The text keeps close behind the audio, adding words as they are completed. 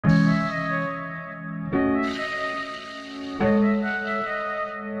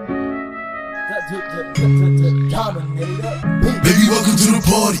Baby, welcome to the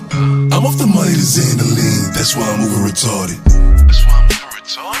party. I'm off the money to Xandaline, that's why I'm over retarded.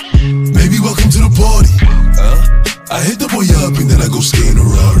 Baby, welcome to the party. I hit the boy up and then I go skate in a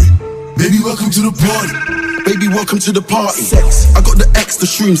Rari. Baby, welcome to the party. Baby, welcome to the party. Sex. I got the X, the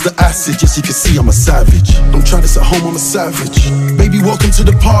shrooms, the acid. Yes, you can see I'm a savage. Don't try this at home, I'm a savage. Baby, welcome to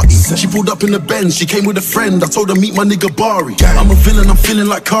the party. She pulled up in the Benz, she came with a friend. I told her meet my nigga Bari. I'm a villain, I'm feeling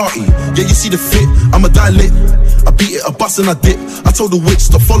like Carti. Yeah, you see the fit, I'm a dilate. I beat it, a bus and I dip. I told the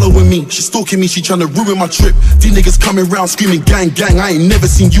witch stop following me. She stalking me, she tryna ruin my trip. These niggas coming round screaming gang, gang. I ain't never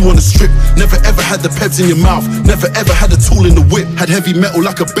seen you on the strip. Never ever had the pebs in your mouth. Never ever had a tool in the whip. Had heavy metal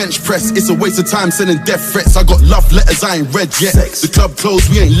like a bench press. It's a waste of time sending death threats. I got love letters I ain't read yet. The club closed,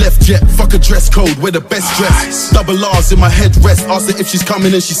 we ain't left yet. Fuck a dress code, we're the best dress. Double R's in my headrest. Asked her if she's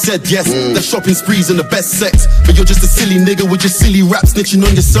coming and she said yes. The shopping sprees and the best sex. But you're just a silly nigga with your silly rap snitching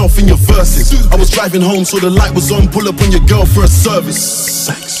on yourself in your verses. I was driving home so the light was on. Pull up on your girl for a service.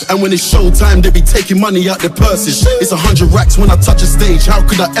 And when it's showtime, they be taking money out their purses. It's 100 racks when I touch a stage. How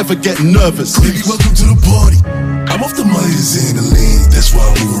could I ever get nervous? Baby, welcome to the party. I'm off the money to Xandaline, that's why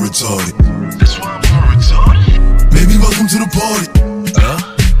I'm over retarded. Baby, welcome to the party.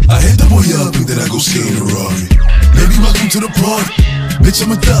 I hit the boy up and then I go skate in a Rari. Baby, welcome to the party. Bitch,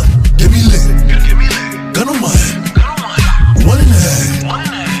 I'm a thug, get me lit. Gun on my head, 1 in the head,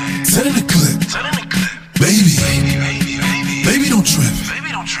 10 in the clip. Baby, don't trip.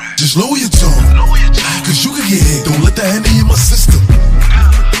 Just lower your tone, cause you can get hit. Don't let that hand in my system.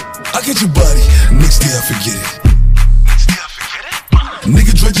 I get your body, next day I forget it.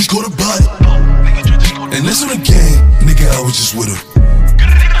 Nigga Dre just caught a body, and that's on the gang. Nigga, I was just with him.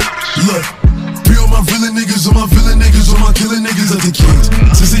 Look, be all my villain niggas, all my villain niggas, all my killing niggas at the kids.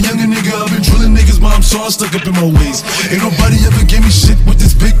 Since a younger nigga, I've been drilling niggas, mom, so I'm stuck up in my ways. Ain't nobody ever gave me shit with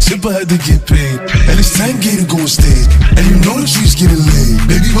this big chip, I had to get paid. And it's time game to go on stage, and you know the streets getting laid.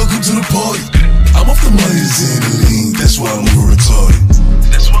 Baby, welcome to the party. I'm off the money to Xandaline, that's why I'm over retarded.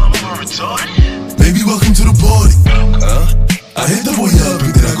 Baby, welcome to the party. I hit the boy up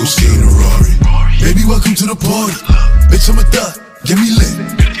and then I go skate in a Rari. Baby, welcome to the party. Bitch, I'm a thug, get me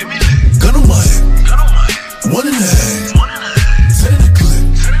lit.